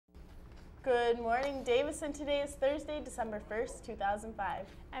Good morning, Davison. Today is Thursday, December 1st, 2005.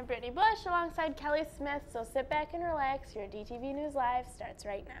 I'm Brittany Bush alongside Kelly Smith, so sit back and relax. Your DTV News Live starts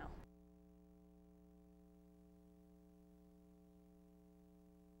right now.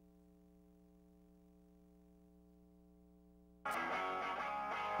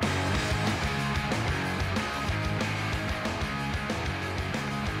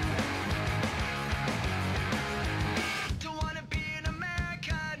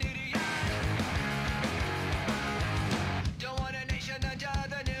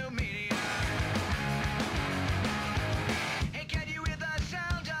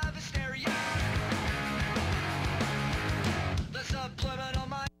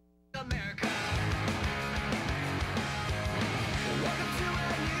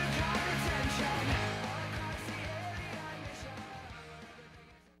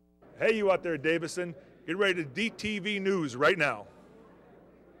 Hey, you out there, Davison. Get ready to DTV News right now.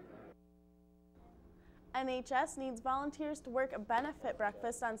 NHS needs volunteers to work a benefit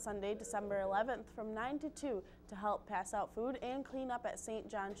breakfast on Sunday, December 11th from 9 to 2 to help pass out food and clean up at St.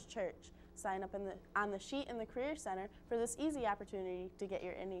 John's Church. Sign up on the sheet in the Career Center for this easy opportunity to get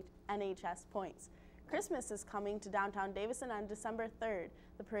your NHS points. Christmas is coming to downtown Davison on December 3rd.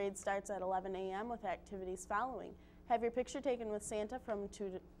 The parade starts at 11 a.m. with activities following. Have your picture taken with Santa from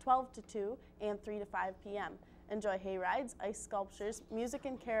 12 to 2 and 3 to 5 p.m. Enjoy hay rides, ice sculptures, music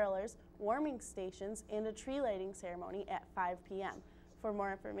and carolers, warming stations, and a tree lighting ceremony at 5 p.m. For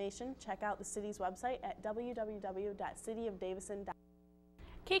more information, check out the city's website at www.cityofdavison.com.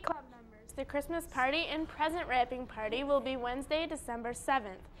 Key Club members, the Christmas party and present wrapping party will be Wednesday, December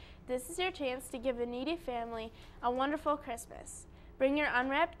 7th. This is your chance to give a needy family a wonderful Christmas. Bring your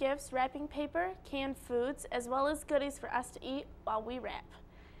unwrapped gifts, wrapping paper, canned foods, as well as goodies for us to eat while we wrap.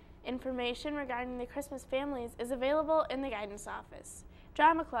 Information regarding the Christmas families is available in the guidance office.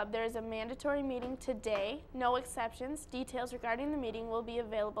 Drama Club, there is a mandatory meeting today, no exceptions. Details regarding the meeting will be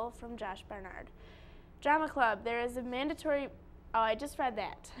available from Josh Barnard. Drama Club, there is a mandatory, oh, I just read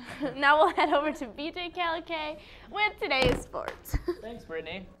that. Now we'll head over to BJ Caliquet with today's sports. Thanks,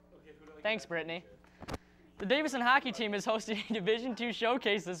 Brittany. The Davison hockey team is hosting a Division II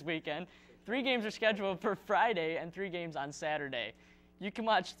showcase this weekend. 3 games are scheduled for Friday and 3 games on Saturday. You can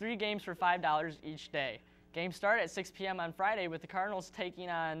watch 3 games for $5 each day. Games start at 6 p.m. on Friday with the Cardinals taking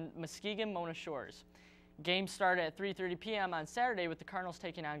on Muskegon Mona Shores. Games start at 3:30 p.m. on Saturday with the Cardinals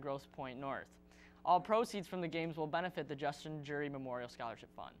taking on Grosse Pointe North. All proceeds from the games will benefit the Justin Jury Memorial Scholarship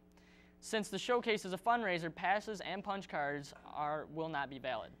Fund. Since the showcase is a fundraiser, passes and punch cards will not be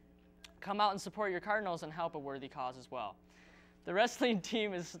valid. Come out and support your Cardinals and help a worthy cause as well. The wrestling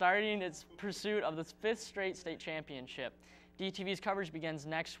team is starting its pursuit of the 5th straight state championship. DTV's coverage begins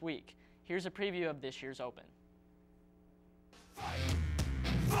next week. Here's a preview of this year's Open. Fight!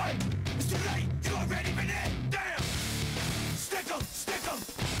 Fight! It's too late! You already been in! Damn! Stick 'em! Stick 'em!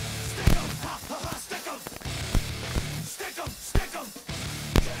 Stick 'em! Ha ha ha! Stick 'em! Stick 'em! Stick 'em!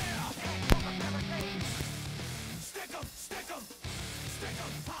 Yeah! Stick 'em! Stick 'em! Stick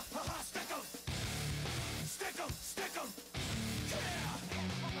 'em! Ha ha ha! Stick 'em! Stick 'em! Stick 'em! Yeah!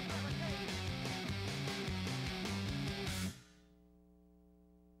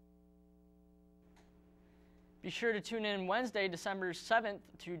 Be sure to tune in Wednesday, December 7th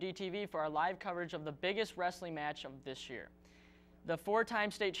to DTV for our live coverage of the biggest wrestling match of this year. The 4-time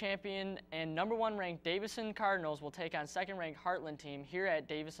state champion and #1 ranked Davison Cardinals will take on 2nd ranked Heartland team here at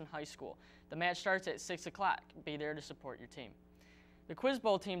Davison High School. The match starts at 6 o'clock. Be there to support your team. The Quiz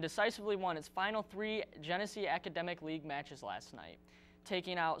Bowl team decisively won its final 3 Genesee Academic League matches last night,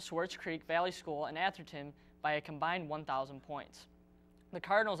 taking out Swartz Creek, Valley School, and Atherton by a combined 1,000 points. The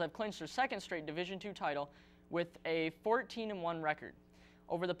Cardinals have clinched their 2nd straight Division II title with a 14-1 record.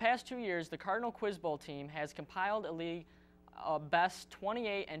 Over the past 2 years, the Cardinal Quiz Bowl team has compiled a league best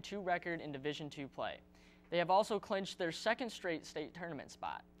 28-2 record in Division II play. They have also clinched their 2nd straight state tournament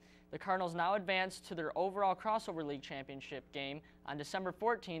spot. The Cardinals now advance to their overall crossover league championship game on December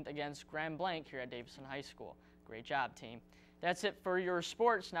 14th against Grand Blanc here at Davison High School. Great job, team. That's it for your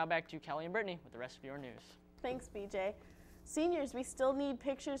sports. Now back to Kelly and Brittany with the rest of your news. Thanks, BJ. Seniors, we still need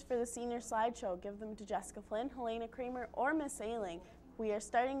pictures for the senior slideshow. Give them to Jessica Flynn, Helena Kramer, or Miss Ailing. We are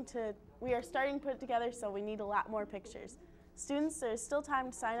starting to put it together, so we need a lot more pictures. Students, there is still time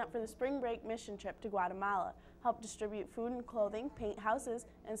to sign up for the spring break mission trip to Guatemala. Help distribute food and clothing, paint houses,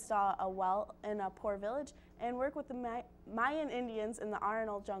 install a well in a poor village, and work with the Mayan Indians in the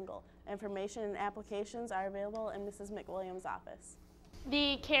Arnold jungle. Information and applications are available in Mrs. McWilliams' office.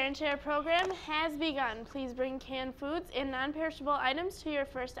 The Care and Share program has begun. Please bring canned foods and non-perishable items to your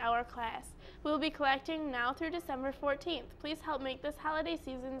first hour class. We will be collecting now through December 14th. Please help make this holiday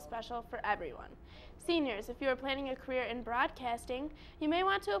season special for everyone. Seniors, if you are planning a career in broadcasting, you may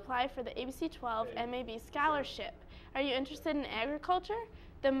want to apply for the ABC 12 MAB Scholarship. Are you interested in agriculture?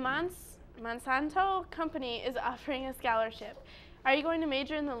 The Monsanto Company is offering a scholarship. Are you going to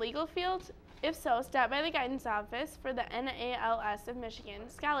major in the legal field? If so, stop by the guidance office for the NALS of Michigan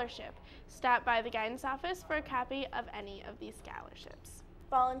Scholarship. Stop by the guidance office for a copy of any of these scholarships.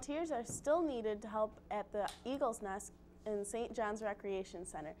 Volunteers are still needed to help at the Eagle's Nest in St. John's Recreation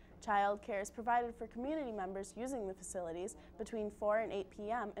Center. Child care is provided for community members using the facilities between 4 and 8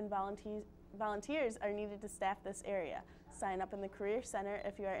 p.m. and volunteers are needed to staff this area. Sign up in the Career Center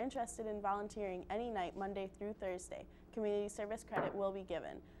if you are interested in volunteering any night, Monday through Thursday. Community service credit will be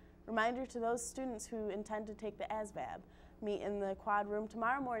given. Reminder to those students who intend to take the ASVAB. Meet in the quad room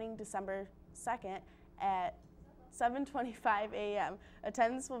tomorrow morning, December 2nd at 7:25 a.m.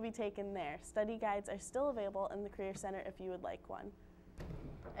 Attendance will be taken there. Study guides are still available in the Career Center if you would like one.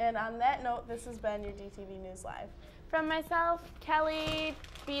 And on that note, this has been your DTV News Live. From myself, Kelly,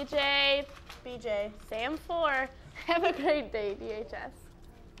 BJ, Sam 4, have a great day, DHS.